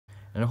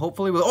And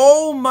hopefully we'll...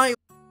 Oh my...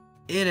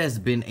 It has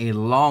been a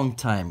long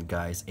time,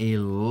 guys, a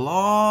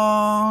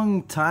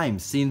long time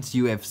since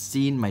you have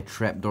seen my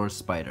trapdoor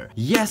spider.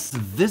 Yes,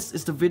 this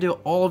is the video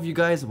all of you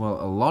guys, well,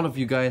 a lot of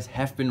you guys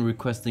have been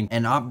requesting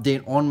an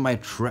update on my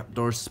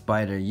trapdoor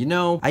spider. You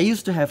know, I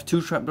used to have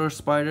 2 trapdoor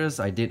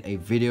spiders. I did a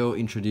video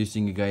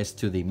introducing you guys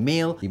to the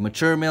male, the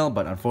mature male,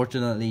 but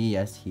unfortunately,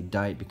 yes, he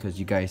died because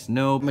you guys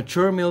know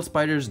mature male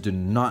spiders do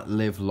not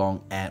live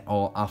long at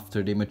all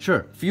after they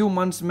mature. Few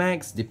months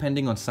max,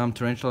 depending on some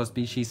tarantula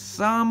species.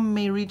 Some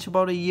may reach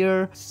about a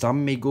year,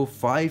 some may go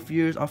 5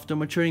 years after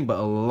maturing, but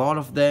a lot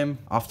of them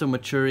after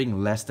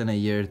maturing less than a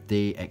year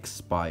they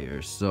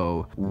expire.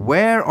 So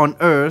where on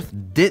earth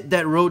did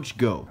that roach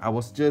go? I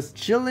was just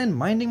chilling,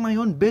 minding my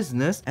own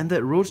business, and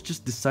that roach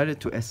just decided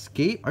to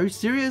escape. Are you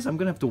serious? I'm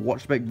gonna have to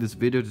watch back this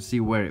video to see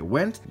where it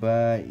went,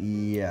 but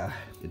yeah,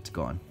 it's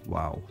gone.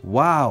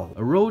 Wow,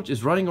 a roach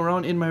is running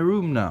around in my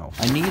room now.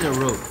 I need a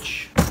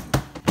roach.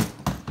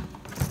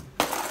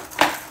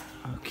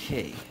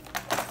 Okay.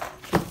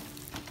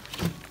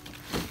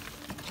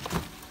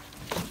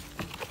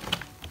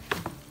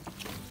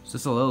 Is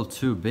this a little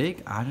too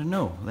big? I don't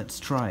know. Let's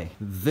try.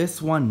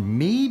 This one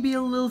may be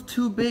a little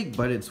too big,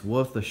 but it's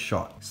worth a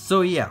shot.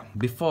 So yeah,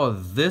 before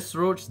this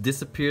roach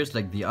disappears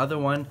like the other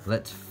one,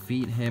 let's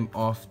feed him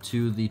off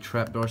to the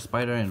trapdoor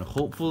spider and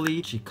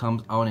hopefully she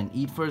comes out and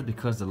eat first,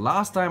 because the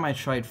last time I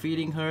tried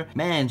feeding her,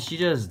 man, she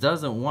just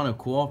doesn't want to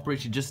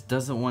cooperate. She just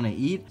doesn't want to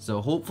eat.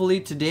 So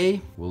hopefully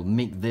today we'll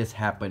make this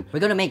happen.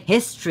 We're gonna make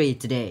history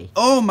today.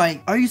 Oh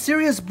my, are you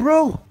serious,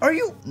 bro? Are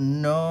you?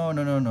 No,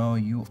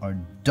 you are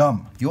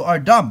dumb. You are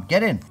dumb.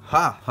 Get in.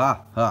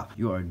 Ha.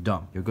 You are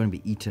dumb. You're going to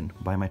be eaten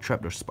by my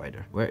trapdoor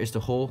spider. Where is the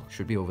hole?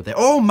 Should be over there.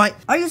 Oh my.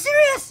 Are you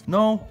serious?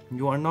 No,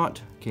 you are not.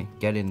 Okay,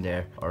 get in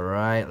there.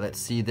 Alright, let's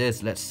see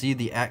this. Let's see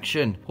the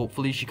action.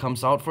 Hopefully she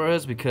comes out for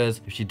us, because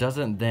if she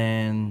doesn't,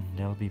 then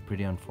that'll be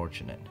pretty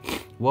unfortunate.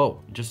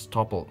 Whoa, just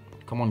toppled.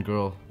 Come on,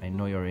 girl. I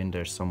know you're in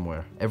there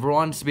somewhere.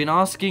 Everyone's been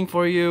asking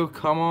for you.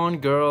 Come on,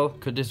 girl.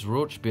 Could this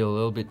roach be a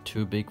little bit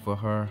too big for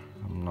her?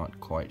 I'm not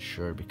quite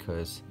sure,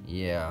 because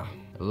yeah,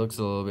 it looks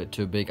a little bit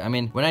too big. I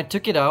mean, when I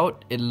took it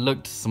out, it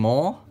looked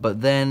small, but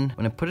then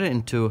when I put it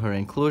into her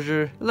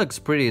enclosure, it looks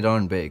pretty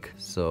darn big.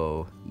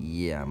 So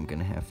yeah, I'm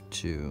gonna have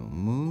to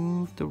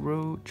move the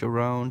roach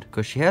around,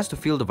 because she has to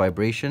feel the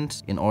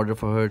vibrations in order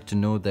for her to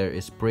know there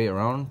is prey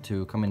around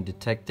to come and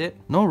detect it.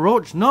 No,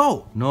 roach,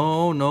 no.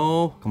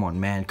 Come on,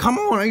 man. Come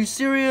on, are you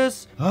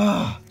serious?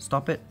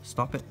 Stop it.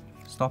 Stop it.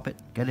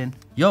 Get in.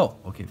 Yo.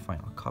 Okay, fine.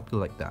 I'll copy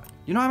like that.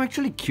 You know, I'm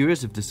actually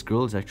curious if this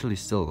girl is actually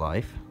still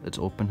alive. Let's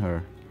open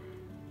her.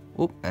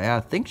 Oh,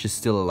 I think she's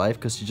still alive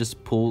because she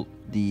just pulled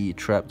the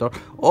trapdoor.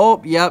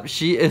 Oh, yep,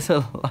 she is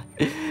alive.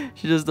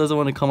 She just doesn't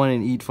want to come on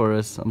and eat for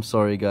us. I'm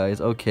sorry, guys.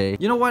 Okay.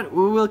 You know what?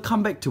 We will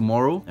come back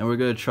tomorrow and we're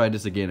going to try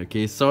this again,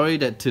 okay? Sorry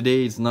that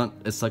today is not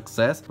a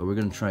success, but we're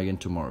going to try again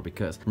tomorrow,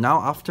 because now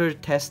after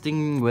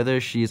testing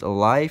whether she's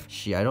alive,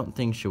 I don't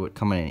think she would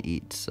come in and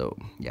eat. So,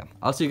 yeah.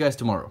 I'll see you guys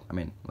tomorrow. I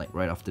mean, like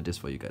right after this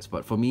for you guys.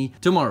 But for me,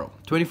 tomorrow,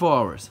 24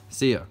 hours.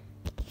 See ya.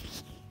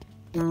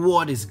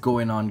 What is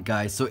going on,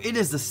 guys? So it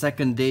is the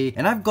second day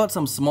and I've got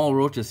some small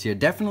roaches here,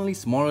 definitely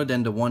smaller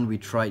than the one we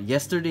tried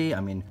yesterday. I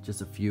mean,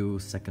 just a few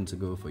seconds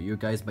ago for you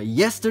guys, but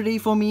yesterday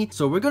for me.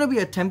 So we're gonna be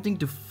attempting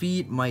to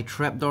feed my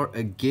trapdoor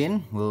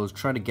again. We'll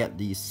try to get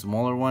the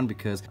smaller one,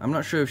 because I'm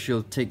not sure if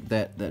she'll take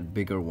that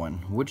bigger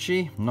one. Would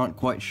she? Not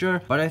quite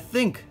sure, but I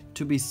think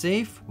to be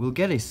safe, we'll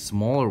get a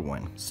smaller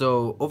one.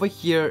 So over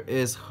here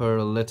is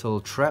her little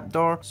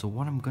trapdoor. So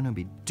what I'm gonna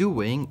be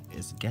doing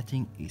is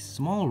getting a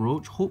small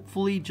roach.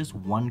 Hopefully just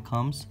one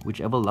comes,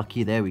 whichever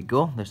lucky. There we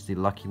go. That's the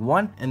lucky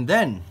one. And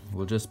then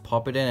we'll just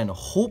pop it in and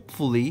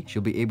hopefully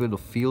she'll be able to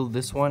feel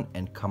this one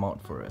and come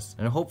out for us.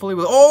 And hopefully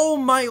we'll... Oh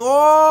my...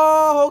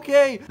 Oh,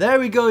 okay.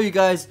 There we go, you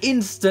guys.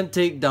 Instant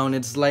takedown.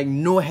 It's like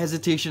no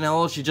hesitation at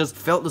all. She just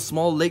felt the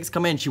small legs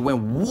come in. She went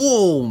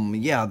whoom.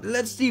 Yeah,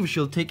 let's see if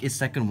she'll take a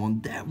second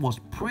one. That was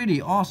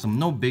pretty awesome.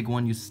 No big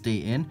one, you stay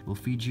in. We'll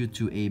feed you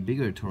to a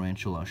bigger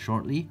tarantula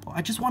shortly. Oh,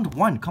 I just want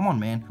one. Come on,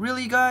 man.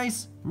 Really,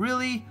 guys?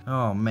 Really?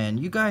 Oh man,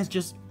 you guys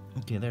just...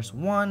 Okay, there's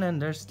one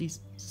and there's the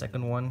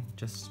second one.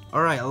 Just...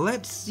 Alright,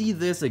 let's see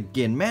this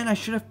again. Man, I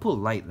should have put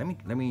light.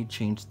 Let me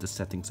change the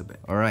settings a bit.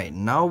 Alright,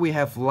 now we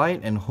have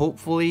light and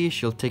hopefully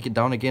she'll take it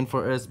down again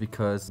for us,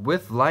 because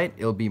with light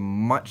it'll be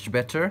much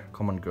better.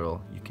 Come on,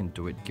 girl. You can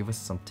do it. Give us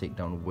some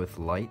takedown with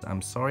light.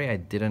 I'm sorry I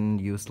didn't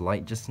use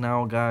light just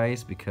now,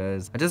 guys,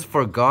 because I just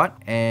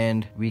forgot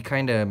and we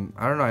kind of...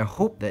 I don't know. I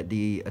hope that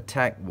the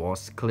attack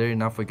was clear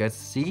enough for you guys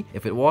to see.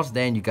 If it was,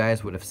 then you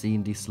guys would have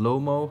seen the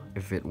slow-mo.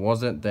 If it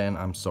wasn't, then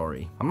I'm sorry.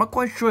 I'm not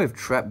quite sure if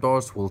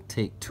trapdoors will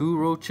take 2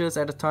 roaches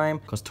at a time,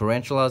 because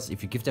tarantulas,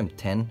 if you give them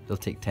 10, they'll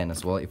take 10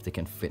 as well if they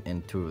can fit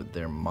into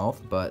their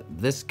mouth. But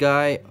this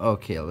guy,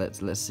 okay,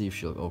 let's see if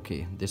she'll...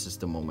 Okay, this is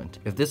the moment.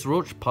 If this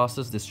roach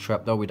passes this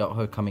trapdoor without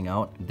her coming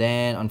out,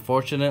 then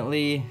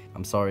unfortunately,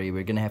 I'm sorry,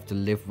 we're gonna have to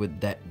live with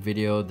that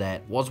video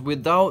that was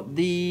without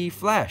the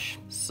flash.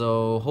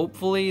 So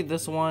hopefully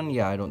this one,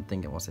 yeah, I don't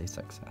think it was a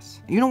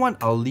success. You know what?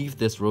 I'll leave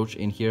this roach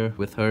in here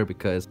with her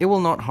because it will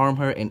not harm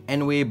her in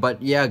any way.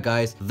 But yeah,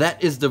 guys,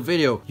 that is the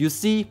video. You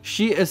see,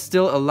 she is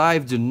still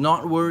alive. Do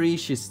not worry.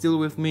 She's still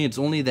with me. It's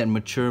only that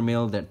mature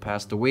male that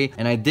passed away.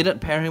 And I didn't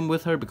pair him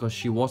with her because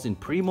she was in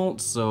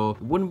premolt. So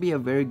it wouldn't be a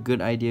very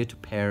good idea to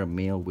pair a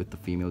male with the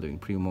female during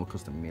premolt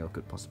because the male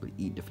could possibly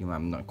eat the female.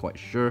 I'm not quite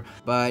sure.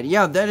 But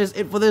yeah, that is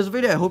it for this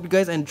video. I hope you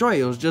guys enjoy.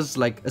 It was just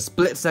like a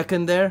split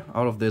second there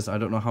out of this. I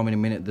don't know how many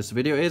minutes this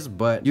video is,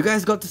 but you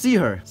guys got to see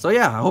her. So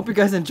yeah, I hope you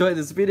guys enjoyed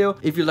this video.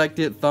 If you liked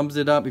it, thumbs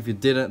it up. If you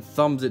didn't,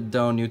 thumbs it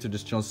down. New to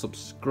this channel,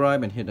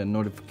 subscribe and hit the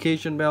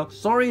notification bell.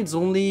 Sorry, it's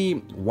only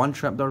one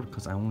trapdoor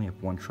because I only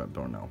have one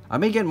trapdoor now. I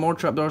may get more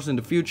trapdoors in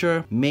the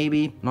future,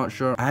 maybe, not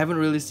sure. I haven't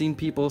really seen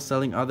people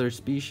selling other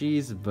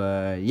species,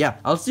 but yeah,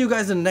 I'll see you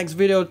guys in the next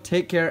video.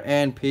 Take care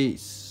and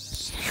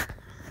peace.